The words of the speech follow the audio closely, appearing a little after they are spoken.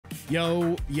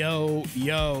Yo, yo,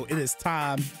 yo. It is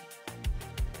time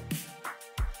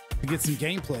to get some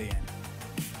gameplay in.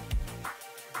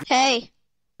 Hey.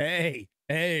 Hey,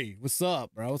 hey. What's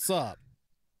up, bro? What's up?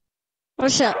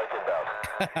 What's up?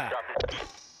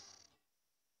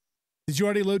 Did you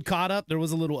already load Caught Up? There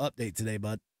was a little update today,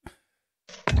 bud.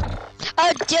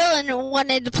 Oh, Dylan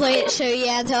wanted to play it, so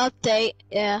yeah, the update.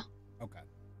 Yeah. Okay.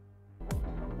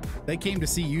 They came to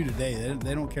see you today.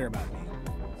 They don't care about me.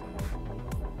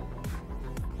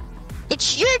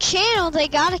 It's your channel. They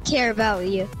gotta care about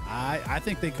you. I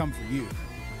think they come for you.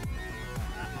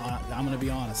 I'm gonna be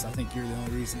honest. I think you're the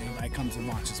only reason anybody comes and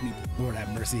watches me. Lord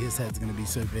have mercy. His head's gonna be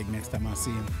so big next time I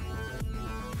see him.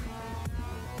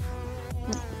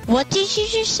 What did you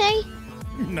just say?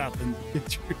 Nothing.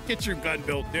 Get your gun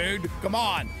built, dude. Come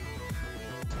on.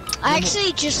 I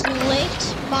actually just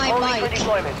licked my mic. You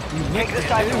licked it, dude,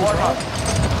 bro.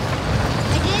 I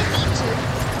didn't mean to.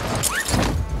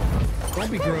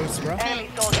 Don't be gross, bro. Enemy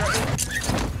soldier.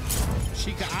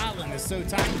 Chica Island is so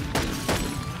tight.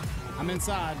 I'm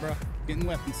inside, bro. Getting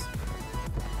weapons.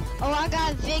 Oh, I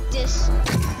got Victus.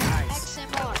 Nice.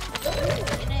 XMR.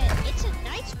 And it's a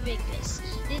nice Victus.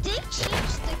 Did they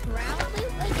change the ground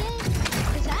loop again?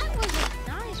 Because that was a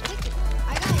nice Victus.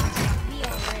 I got XP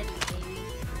already, baby.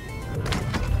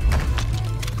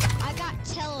 I got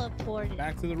teleported.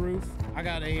 Back to the roof. I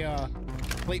got a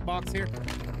plate box here.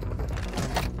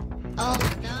 Oh,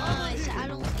 nice. I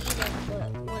don't need it,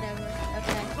 but whatever.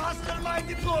 Okay. Mastermind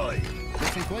deployed.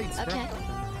 Get some plates, bro. Okay.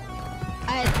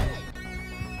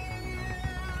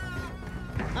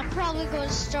 I'm probably going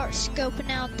to start scoping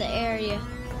out the area.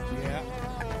 Yeah.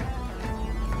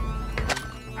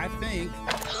 I think.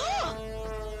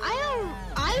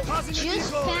 I've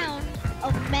just found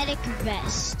a medic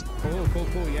vest. Cool, cool,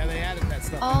 cool. Yeah, they added that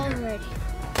stuff in there. Already.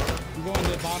 I'm going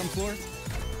to the bottom floor.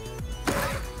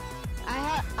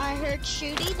 I heard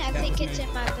shooting. I That think was it's me.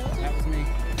 in my building. That was me.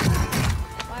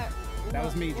 What- That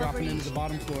was me what dropping were you into the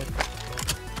bottom floor.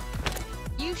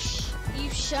 You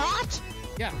shot?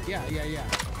 Yeah. I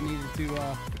needed to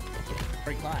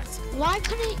break glass. Why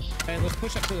couldn't? Hey, let's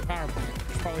push up to the power plant.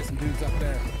 There's probably some dudes up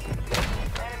there. Enemy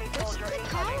What's soldier the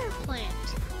incoming. power plant?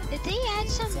 Did they add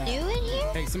some What's new that? in here?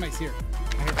 Hey, somebody's here.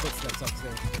 I hear footsteps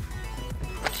upstairs.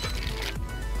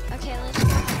 Okay, let's go.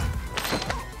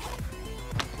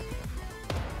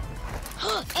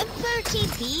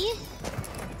 M13B?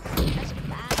 That's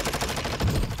bad.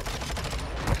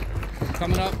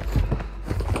 Coming up.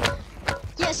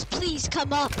 Yes, please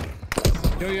come up.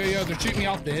 Yo, they're shooting me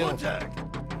off the hill. Contact.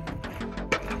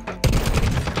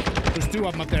 There's two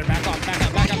of them up there. Back up.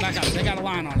 They got a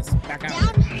line on us. Back out.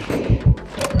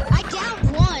 I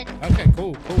downed one Okay,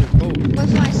 cool.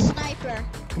 with my sniper.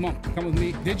 Come on, come with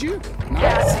me. Did you?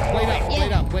 Nice.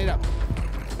 Plate up.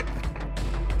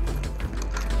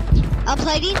 I'm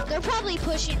plating. They're probably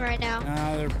pushing right now.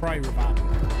 No, they're probably reviving.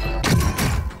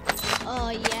 Oh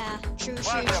yeah, true.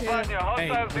 Hey,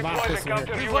 revive pistol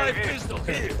here. Revive pistol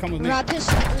here. Come with me. Rob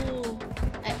pistol. Ooh.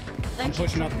 I'm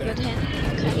pushing up there. Good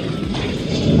hand. Okay.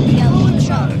 Yeah,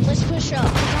 let's push up. I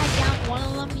got down one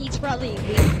of them. He's probably weak.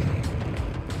 He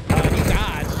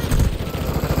died.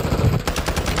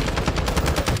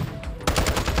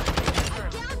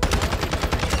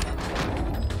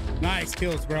 Nice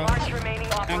kills, bro. Last remaining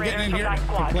I'm operators getting in from here. that Can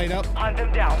squad. plate up. Hunt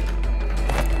them down.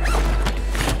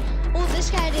 Oh, this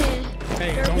guy did.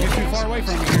 Hey, don't get too far away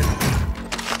from me here.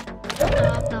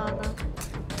 No.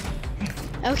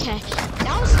 Okay,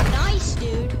 that was nice,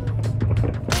 dude.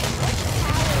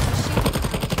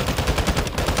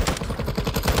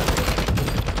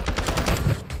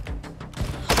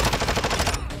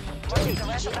 Locate the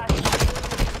rest of that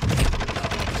squad.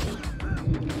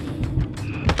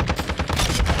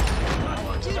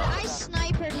 Dude, I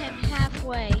sniped him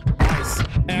halfway. Nice.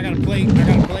 Hey, I got a plate.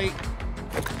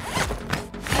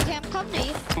 Okay, I'm coming to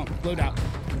you. Come on, load out.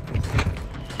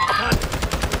 I'm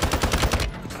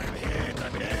hit.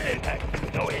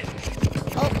 No hit.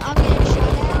 Oh, I'm getting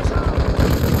shot at.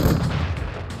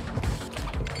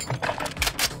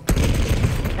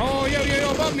 Oh,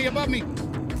 yo, above me.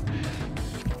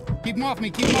 Keep him off me.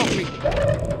 Keep him off me.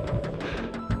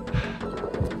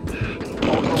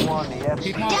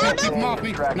 Keep him off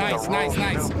me. Nice.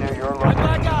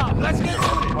 Back up. Let's get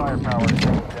moving.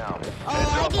 Oh,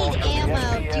 I need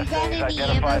ammo. Do you got any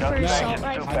ammo for assault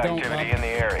rifle? I don't, bro. in the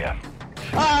area.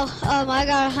 Oh, I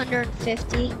got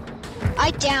 150.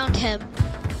 I downed him.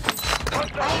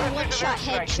 I one-shot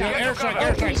headshot. Yeah,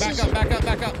 airstrike.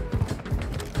 Back up.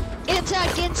 Get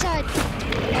inside.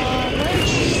 Where'd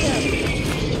she go?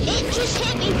 It just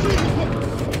hit me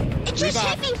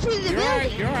through the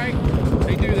building. You're alright.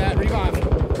 They do that. Revive.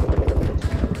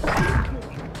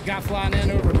 Got flying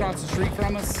in over across the street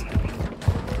from us.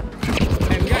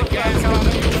 Hey, we got guys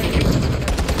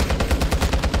coming.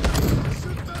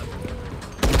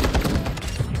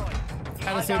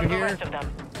 Got us over here.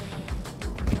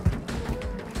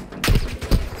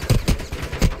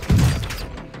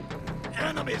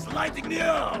 Enemies lighting me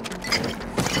up.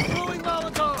 Throwing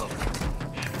Molotov.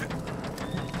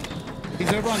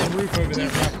 He's over on the roof over there,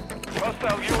 bro.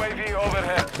 Hostile UAV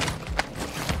overhead.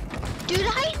 Dude,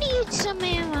 I need some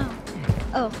ammo.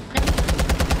 Oh, no.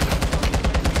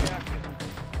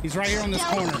 He's right here on this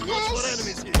corner.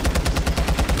 Yes.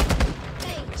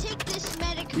 Hey, take this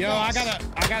medic Yo, I vest.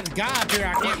 got a guy up here.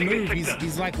 I can't move.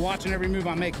 He's like watching every move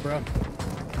I make, bro.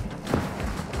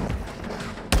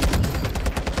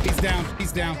 He's down.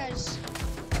 He's down. Guys.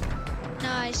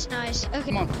 Nice, nice. Okay.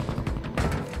 Come on.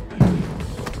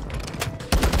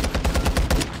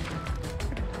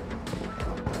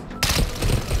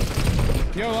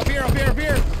 Yo, up here, up here, up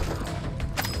here.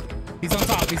 He's on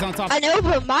top. He's on top. I know,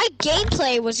 but my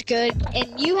gameplay was good,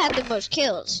 and you had the most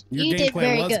kills. You did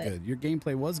very good. Your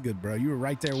gameplay was good, bro. You were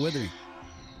right there with me.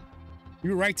 You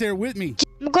were right there with me.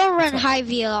 I'm gonna run high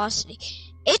velocity.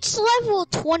 It's level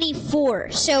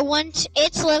 24, so once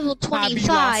it's level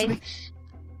 25,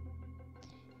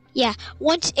 yeah.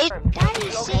 Once it,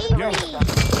 Daddy, save Yo, me.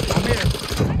 I'm here.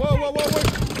 Whoa, whoa, whoa, whoa.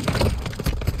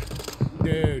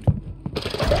 Dude.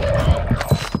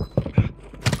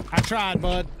 I tried,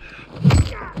 bud.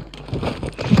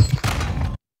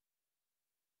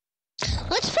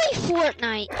 Let's play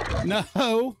Fortnite. No,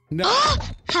 no.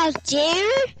 How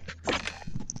dare?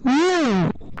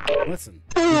 Listen.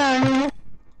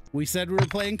 We said we were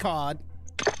playing COD.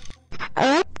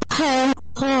 Okay,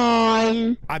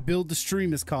 fine. I build the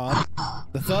stream as COD.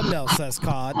 The thumbnail says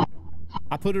COD.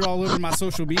 I put it all over my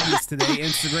social medias today,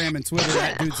 Instagram and Twitter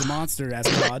at DudesAmonsteR as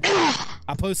COD.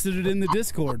 I posted it in the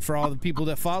Discord for all the people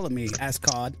that follow me as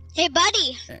COD. Hey,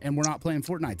 buddy. And we're not playing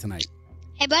Fortnite tonight.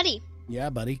 Hey, buddy. Yeah,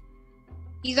 buddy.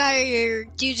 You got your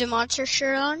DudesAmonsteR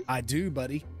shirt on? I do,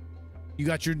 buddy. You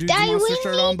got your Daddy, DudesAmonsteR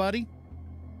shirt on, buddy?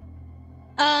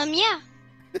 Yeah.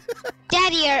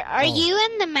 Daddy, are you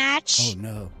in the match? Oh,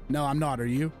 no. No, I'm not. Are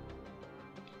you?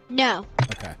 No.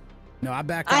 Okay. No, I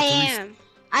back out. I am.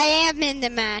 I am in the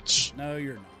match. No,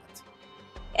 you're not.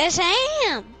 Yes, I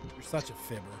am. You're such a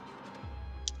fibber.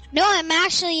 No, I'm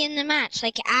actually in the match.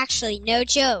 Like, actually, no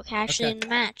joke. Actually Okay. in the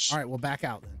match. All right, well, back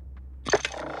out then.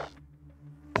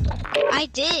 I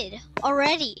did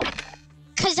already.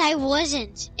 Because I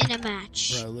wasn't in a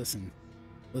match. Bro, listen.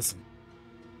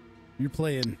 You're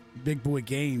playing big boy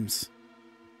games.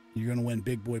 You're going to win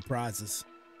big boy prizes.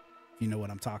 If you know what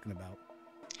I'm talking about.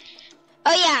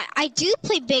 Oh, yeah. I do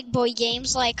play big boy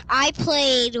games. Like, I'm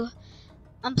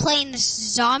playing this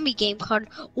zombie game called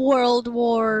World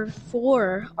War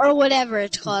 4. Or whatever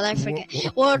it's called. I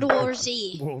forget. World War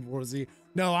Z. World War Z.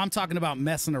 No, I'm talking about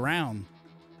messing around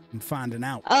and finding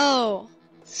out. Oh.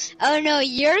 Oh, no.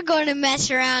 You're going to mess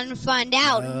around and find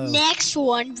out. No. Next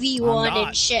 1v1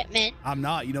 in shipment. I'm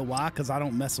not. You know why? Because I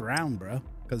don't mess around, bro.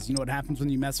 Because you know what happens when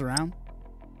you mess around?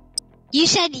 You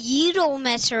said you don't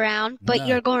mess around, but No.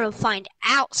 you're going to find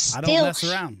out still. I don't mess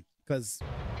around. Because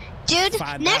Dude,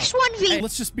 next 1v... Hey,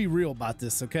 let's just be real about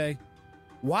this, okay?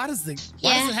 Why does it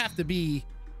have to be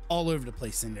all over the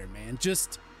place in there, man?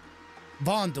 Just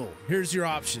Vondel, here's your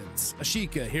options.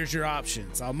 Ashika, here's your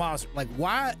options. Almas, like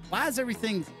why is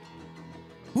everything?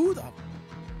 Who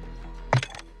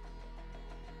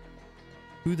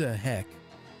the heck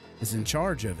is in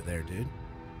charge over there, dude?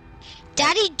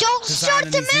 Daddy, don't start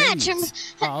Designing the these match.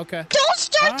 menus. Oh, okay. Don't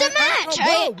start the match.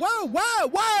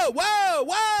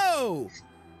 Whoa.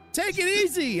 Take it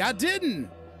easy. I didn't.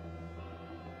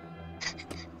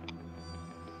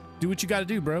 Do what you got to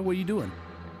do, bro. What are you doing?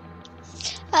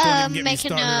 Don't even get me Making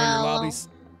started on your lobbies.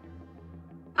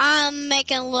 I'm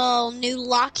making a little new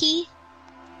Locky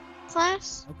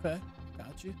class. Okay,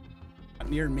 got you. Not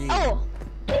near me. Oh,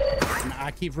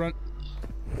 I keep running.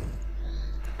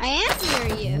 I am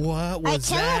near you. What was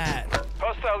that?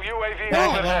 Hostile UAV Back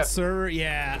overhead. off, sir.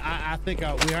 Yeah, I think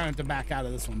we're gonna have to back out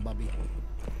of this one, Bubby.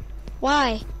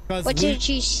 Why? 'Cause What loot- did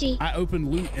you see? I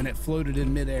opened loot and it floated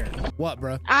in midair. What,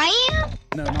 bro? I am?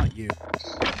 No, not you.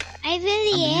 I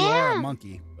really I mean, you are a am.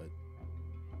 monkey, but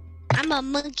I'm a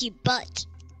monkey butt.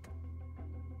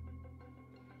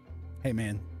 hey,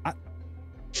 man,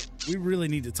 we really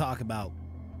need to talk about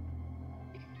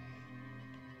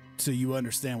so you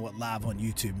understand what live on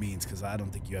YouTube means, because I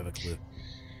don't think you have a clue.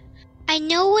 I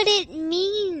know what it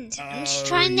means. I'm just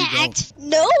trying to you don't. act.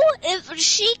 No, if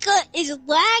Sheikah is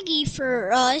laggy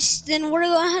for us, then we're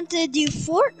gonna have to do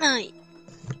Fortnite.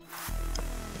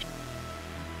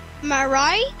 Am I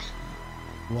right?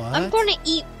 What? I'm gonna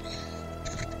eat.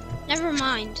 Never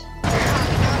mind.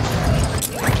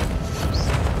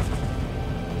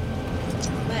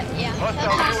 But yeah,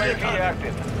 Hostile UAV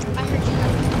active. I heard you.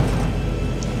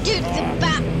 Dude,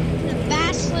 the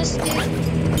bassless dude.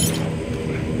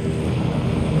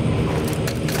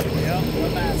 Yep, the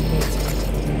bassless.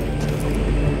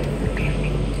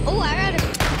 Oh, I got him.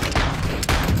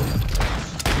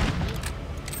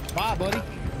 Bye, buddy.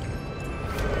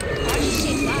 Why did you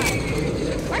say bye?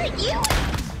 Where are you?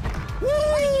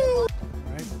 Woo!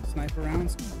 Alright, sniper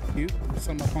rounds. Cute. There's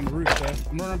some up on the roof there.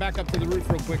 I'm running back up to the roof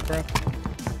real quick, bro.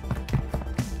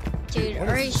 Dude, What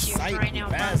Uri's is the shooting sight right in now,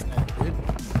 Basnet, dude?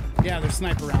 Yeah, there's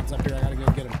sniper rounds up here. I gotta go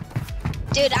get them.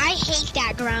 Dude, I hate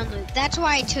that ground loop. That's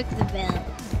why I took the bill.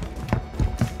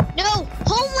 No!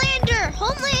 Homelander!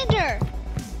 Homelander!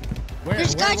 Where?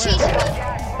 There's Where? guy chasing me.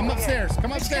 Come upstairs. Come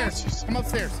There's upstairs. guys. Come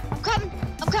upstairs. I'm coming.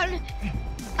 I'm coming.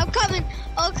 I'm coming.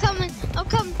 I'm coming. I'm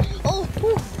coming. Oh,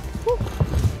 whew, whew.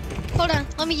 Hold on.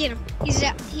 Let me get him. He's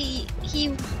out. He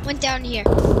went down here.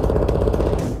 Got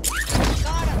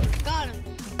him. Got him.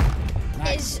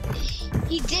 Nice.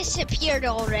 He disappeared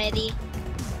already.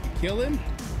 Kill him?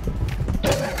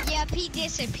 Yep, he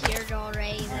disappeared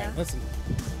already Alright, though. listen.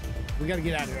 We gotta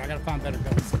get out of here. I gotta find better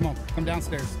guns. Come on. Come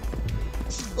downstairs.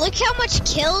 Look how much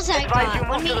kills I Advise got. you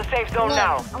move to the safe zone look,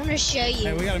 now. I'm gonna show Hey,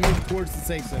 you. we gotta move towards the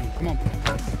safe zone. Come on.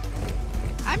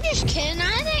 I'm just kidding.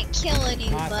 I didn't kill I still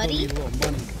anybody. need a little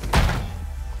money.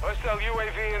 Hostile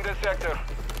UAV in this sector.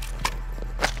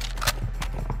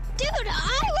 Dude,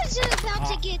 I was about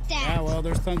to get that. Yeah, well,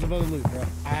 there's tons of other loot, bro.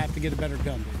 I have to get a better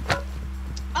gun, dude.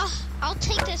 Oh, I'll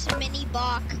take this mini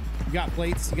Bach. You got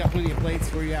plates? You got plenty of plates?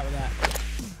 Where you at with that?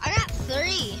 I got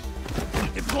 3.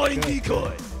 Deploying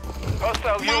decoy.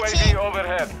 Hostile That's UAV it.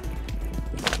 overhead.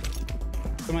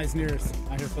 Somebody's near us.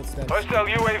 I hear footsteps. Hostile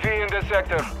UAV in this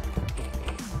sector.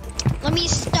 Let me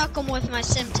stuck them with my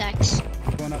Simtex.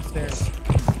 Going upstairs.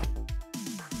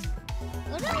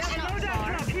 Well, that's not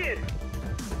far. here.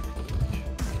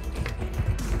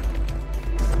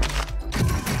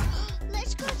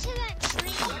 Let's go to that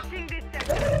train. This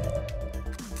sector.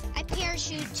 I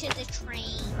parachute to the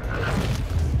train.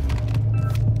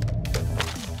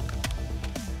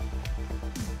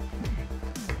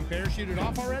 You parachuted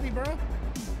off already, bro?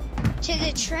 To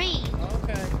the train.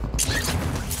 Okay.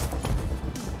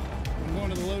 I'm going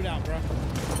to the loadout, bro.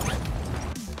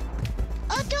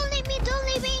 Oh, don't leave me, don't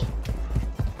leave me.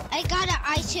 I got an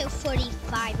ISO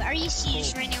 45. Are you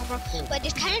serious right now, bro? But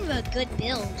it's kind of a good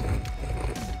build.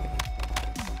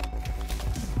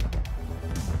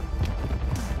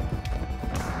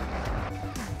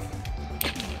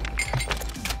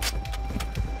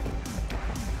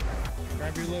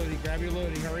 Grab your loadie, grab your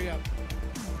loadie, hurry up.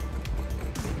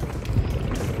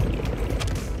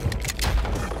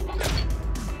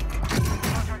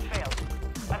 Contract failed.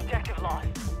 Objective lost.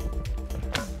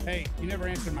 Hey, you never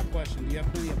answered my question. Do you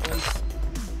have plenty of plates?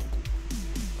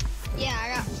 Yeah,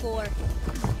 I got 4.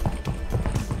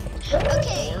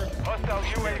 Okay. Hostile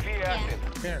UAV active.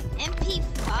 Here.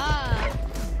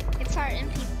 MP5. It's our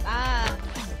MP5. Our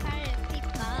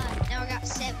MP5. Now I got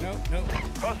 7. Nope, nope.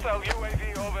 Hostile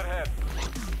UAV overhead.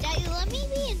 Daddy, let me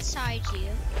be inside you.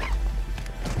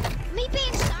 Let me be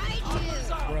inside you.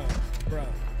 Bro.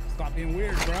 Stop being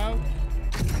weird, bro.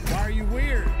 Why are you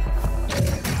weird?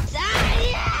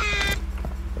 Daddy!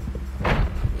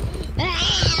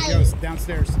 Yo,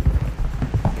 downstairs.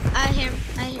 I hear him.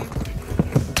 I hear him.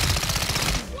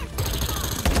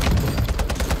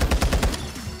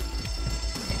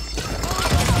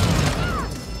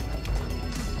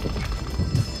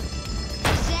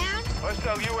 He's down.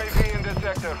 Hostile UAV in this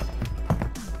sector.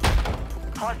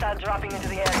 Hostile dropping into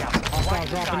the area. Hostile Marking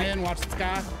dropping sky. in. Watch the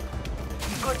sky.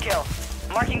 Good kill.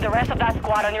 Marking the rest of that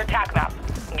squad on your tac map.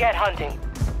 Get hunting.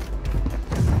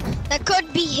 That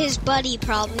could be his buddy,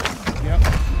 probably. Yep.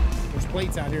 There's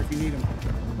plates out here if you need them.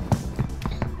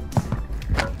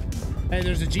 Hey,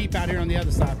 there's a Jeep out here on the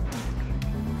other side.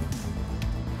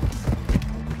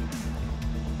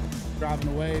 Driving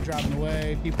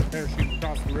away. People parachuting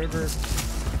across the river.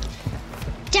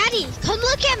 Daddy, come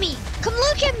look at me. Come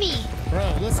look at me.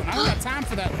 Bro, listen, I don't got time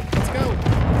for that. Let's go.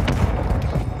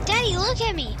 Daddy, look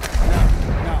at me.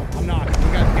 No, I'm not. We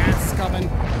got gas coming.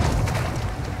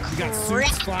 We got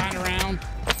suits Crap. flying around.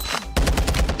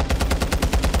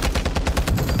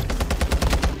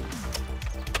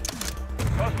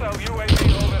 Hostile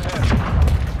UAV overhead.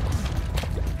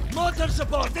 Mortar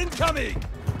support incoming.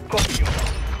 Copy you.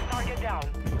 Target down.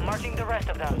 Marking the rest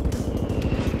of them.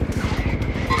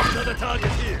 Another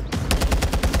target here.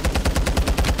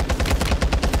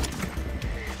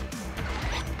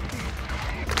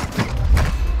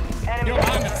 Enemy Yo,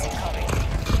 behind us. incoming.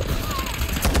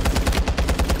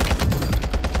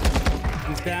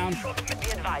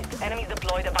 advised. Enemies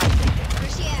deployed a buy station.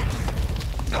 Where's he at?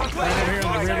 Right over here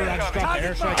on the river. I just dropped the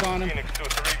airstrike on him.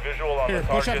 Here,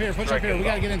 push up here, push up here. We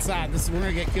gotta get inside. We're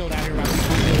gonna get killed out here. Right?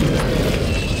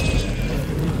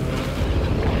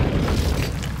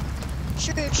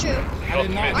 True. I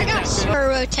did not I get got that super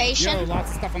rotation. Yo,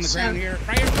 lots of stuff on the ground here.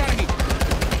 Right here in front of me.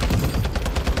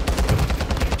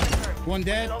 One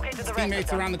dead. His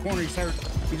teammate's around the corner. He's hurt.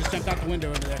 He just jumped out the window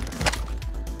over there.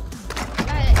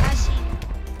 I see.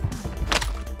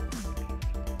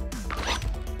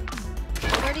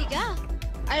 Where'd he go?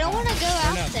 I don't want to go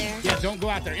out there. Yeah, don't go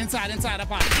out there. Inside, up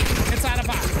high. Inside, up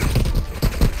high.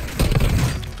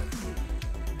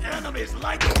 Enemies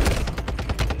like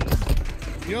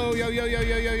Yo,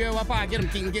 up high. Get him,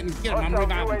 King. Get him. I'm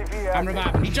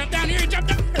reviving. He jumped down here.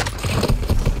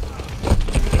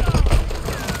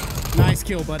 Nice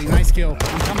kill, buddy. Nice kill.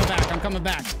 I'm coming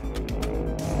back.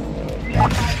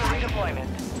 Redeployment.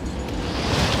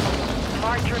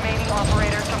 Mark remaining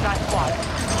operators from that squad.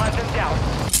 Hunt them down.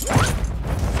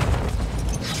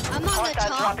 I'm on the Hostiles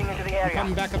top. dropping into the area. I'm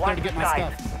coming back up there to get my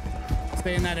stuff.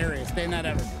 Stay in that area.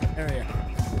 area.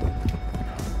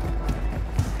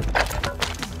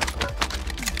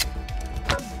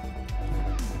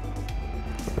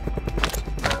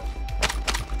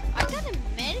 I got a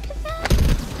medic effect?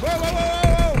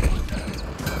 Whoa!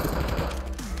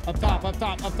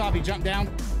 Up top. He jumped down.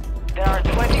 There are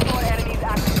 24 enemies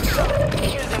active.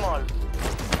 Kill them all.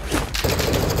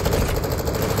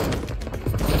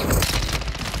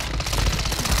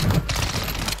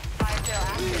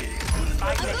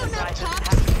 I'm going up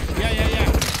top.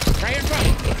 Yeah. Right in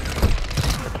front.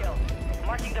 Kill.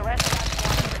 Marking the rest of that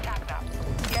squad on your attack map.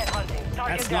 Get hunting.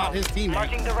 Target That's down. not his teammate.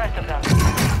 Marking the rest of them.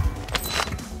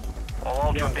 All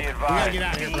Ultra be We gotta advised. get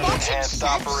out of here, bro. Enhanced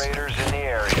operators in the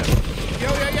area. Yo,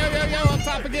 up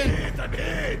top again. Ultra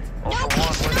No, One,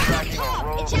 it's we're not tracking on a top.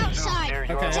 rogue It's troop outside. near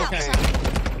your Okay. It's location.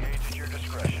 outside. Engage at your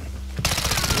discretion.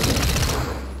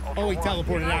 Oh, he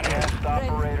teleported out here. Enhanced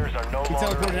operators are no He longer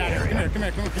in teleported the out here. area. Come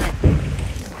here.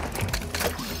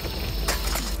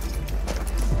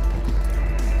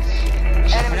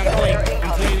 I Enemy got a soldier plate.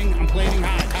 incoming. I'm plating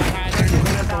high there in the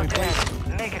corner. About Plate.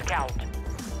 10. Make it count.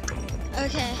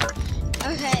 Okay.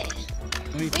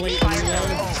 Let me We plate need and to reload.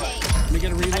 rotate. Let me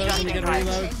get a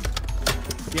reload.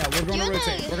 Yeah, we're going to You're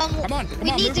rotate. the- Come on.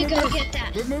 we need to go move. get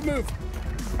that. Move.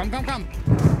 Come.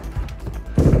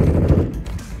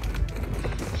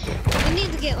 We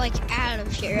need to get like out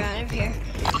of here.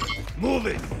 Move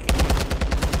it.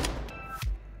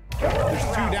 There's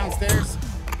two downstairs.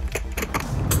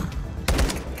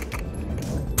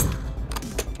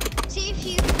 See if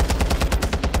you. Oh,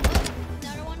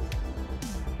 another one.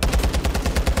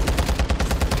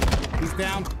 He's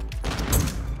down.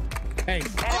 Hey,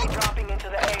 Enemy dropping into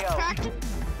the AO. Cracked him.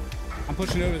 I'm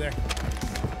pushing over there.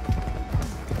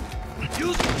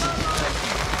 Use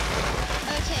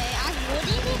Okay, I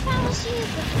wouldn't if I was you,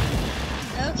 but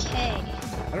okay.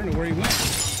 I don't know where he went.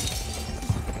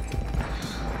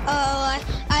 Oh,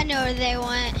 I know where they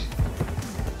went.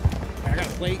 I got a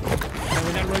plate. Oh,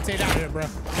 we gotta rotate out here, bro.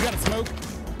 You got a smoke?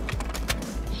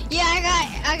 Yeah,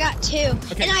 I got two,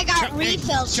 Okay. and I got Chuck, hey,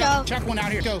 refills. Chuck one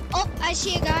out here. Go. Oh, I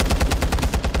see a guy.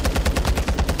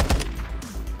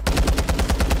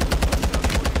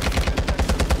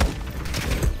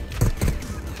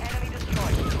 Enemy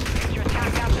destroyed. Use your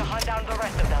attack map to hunt down the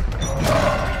rest of them.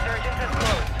 Resurgence is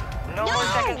closed. No more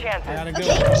second I chances. gotta go.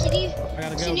 Okay,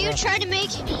 I can you bro. try to make?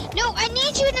 No, I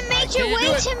need you to make your can't way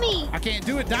do it. to me. I can't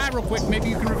do it. Die real quick. Maybe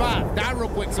you can revive. Die real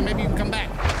quick, so maybe you can come back.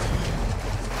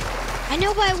 I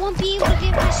know, but I won't be able to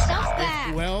get my stuff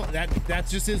back. Well, that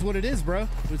just is what it is, bro.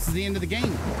 This is the end of the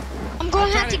game. I'm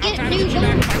going to have to I'll get try a to new get you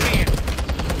back gun. if I can.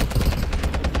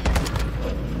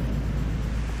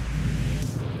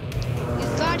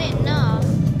 You've got it now.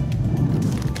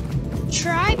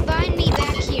 Try bind me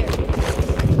back here.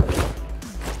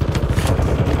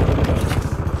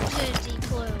 To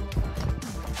deploy.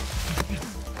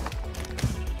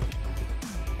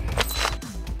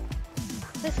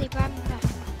 Quickly bind me back.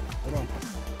 Hold on.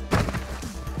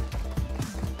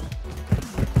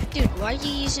 Dude, why are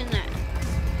you using that?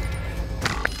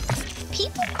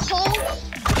 People call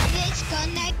this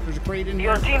gun that. There's a crate in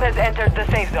Your here. team has entered the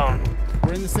safe zone.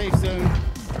 We're in the safe zone.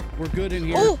 We're good in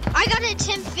here. Oh, I got it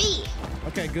 10 feet.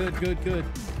 Okay, good.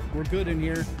 We're good in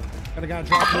here. Got a guy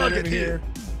drop right over here.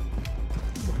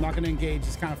 Not gonna engage.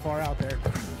 It's kind of far out there.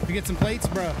 You get some plates,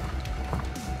 bro.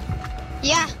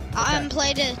 Yeah, I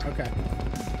unplayed it. Okay.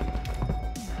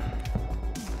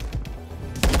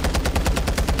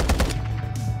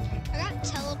 I got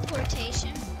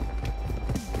teleportation.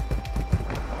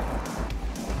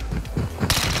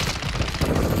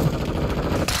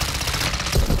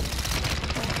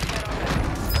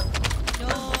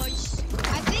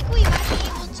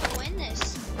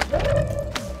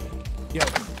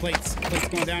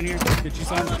 around here. Get you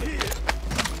some.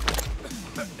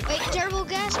 Wait, turbo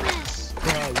gas mask.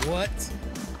 Bro, what?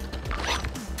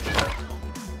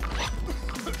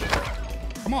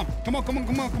 Come on, come on, come on,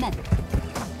 come on, come on.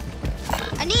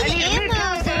 I need ammo,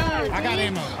 though. I got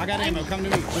ammo. I got ammo. Come to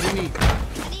me. What do you need?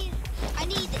 I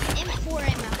need M4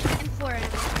 ammo.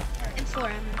 M4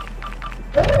 ammo.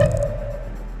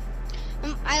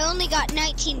 I only got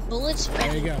 19 bullets.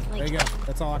 There you go. There you go.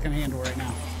 That's all I can handle right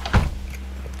now.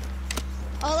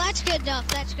 Oh, that's good enough.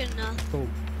 That's good enough. Cool.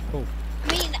 Cool.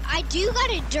 I mean, I do got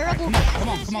a durable Come gas on,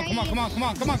 mask come on, right come on, come on, come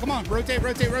on, come on, come on. Rotate,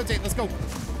 rotate, rotate. Let's go.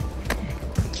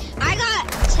 I got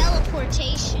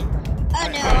teleportation. Oh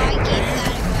no, I gave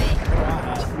that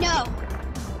away. No.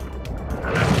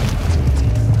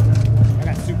 I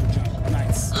got super jump.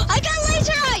 Nice. I got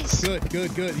laser eyes! Good,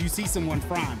 good, good. You see someone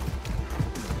prime.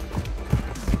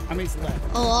 How many's left?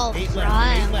 Oh, 8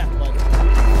 prime. left. 8 left, bud.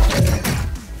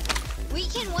 We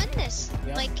can win this.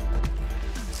 Yep. Like,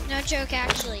 no joke,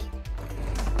 actually.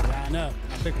 Yeah, I know.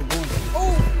 I think we're going to.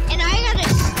 Oh, and I got a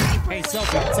sniper. Hey,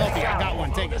 selfie, selfie. I got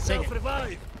one. Take it, take it.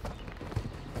 Self-revive.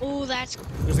 Oh, that's.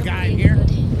 There's a guy in here.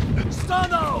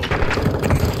 Stunno!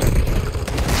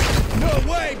 No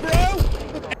way, bro!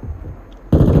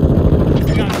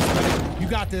 You got this, buddy. You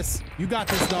got this. You got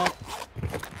this, dog.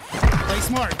 Play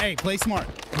smart. Hey, play smart.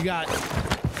 You got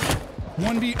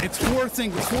 1v. It's 4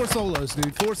 singles, 4 solos,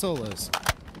 dude. 4 solos.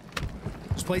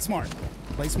 Just play smart.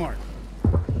 Play smart.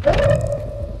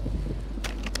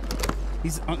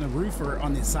 He's on the roof or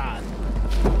on the side?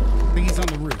 I think he's on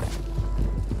the roof.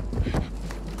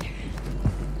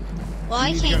 Well,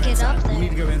 I can't get up there. You need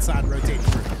to go inside and rotate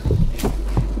through.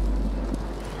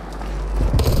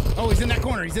 Oh, he's in that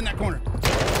corner. He's in that corner.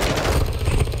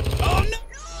 Oh, no!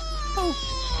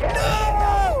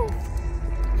 No!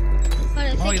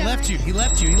 Oh, he left you. He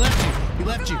left you. He left you. He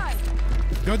left you.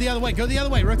 Go the other way. Go the other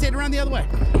way. Rotate around the other way.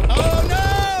 Oh,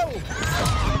 no!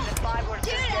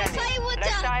 Dude, I thought he went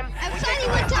down. I thought he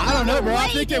went down. I don't know, bro. I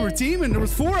Wait, think they were teaming. There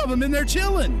was 4 of them in there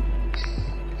chilling.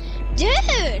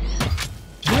 Dude!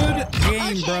 Good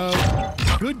game, Okay. bro.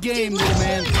 Good game, Dude, little let's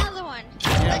man. do another one.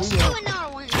 Yeah, Let's we do will.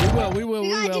 another one. We will. We will. We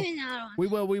We gotta will. do another one. We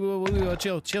will. We will. We will.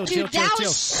 Chill. Chill. Chill. Dude, Chill. that Chill.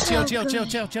 was so Chill. Chill. Chill.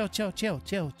 good. Chill. Chill. Chill.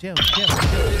 Chill. Chill. Chill.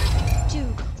 Chill.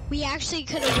 Dude, we actually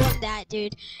could have won that,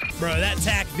 dude. Bro, that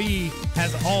TAC V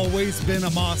has always been a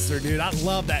monster, dude. I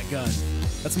love that gun.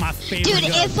 That's my favorite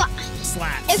Dude, gun. if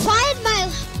Slaps. I had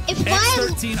my, if my,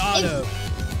 X13 auto.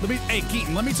 Hey,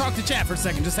 Keaton, let me talk to chat for a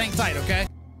second. Just hang tight, okay?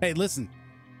 Hey, listen.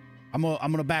 I'm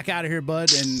gonna back out of here,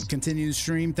 bud, and continue the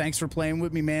stream. Thanks for playing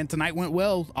with me, man. Tonight went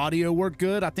well. Audio worked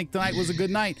good. I think tonight was a good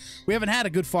night. We haven't had a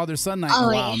good father-son night in a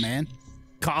while, man.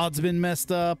 COD's been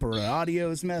messed up, or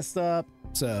audio's messed up.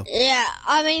 So yeah,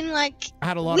 I mean, like, I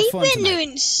had a lot of fun we've been tonight.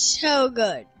 doing so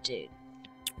good, dude.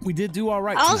 We did do all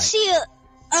right I'll tonight. see you.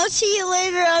 I'll see you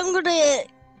later. I'm gonna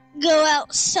go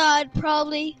outside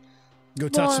probably. Go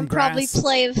touch some grass. Probably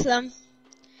play with them.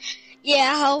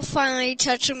 Yeah, I'll finally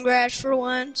touch some grass for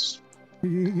once.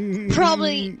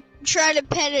 Probably try to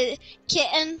pet a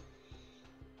kitten.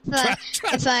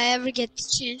 If I ever get the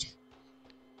chance.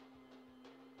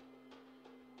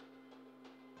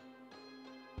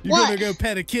 You're gonna go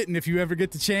pet a kitten if you ever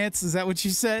get the chance? Is that what you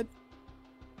said?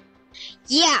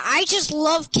 Yeah, I just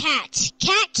love cats.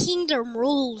 Cat Kingdom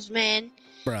rules, man.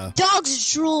 Bro.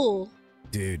 Dogs drool.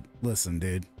 Dude, listen,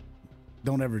 dude.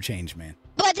 Don't ever change, man.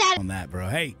 But that on that, bro.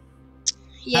 Hey.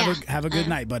 Yeah. Have a good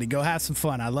night, buddy. Go have some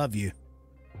fun. I love you.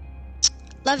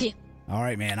 Love you. All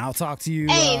right, man. I'll talk to you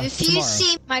Hey, if tomorrow. you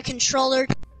see my controller,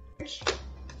 okay.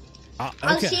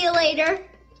 I'll see you later.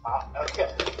 Okay.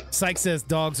 Syke says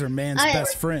dogs are man's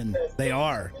best friend. They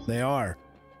are. They are.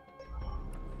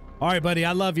 All right, buddy.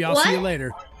 I love you. I'll see you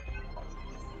later.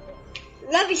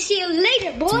 Love you. See you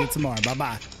later, boy. See you tomorrow.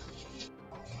 Bye-bye.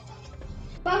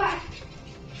 Bye-bye.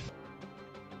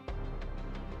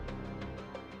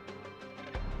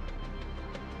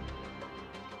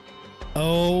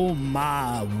 Oh,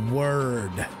 my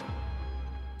word.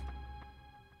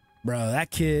 Bro,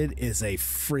 that kid is a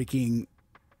freaking...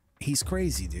 He's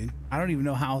crazy, dude. I don't even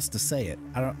know how else to say it.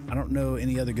 I don't know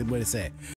any other good way to say it.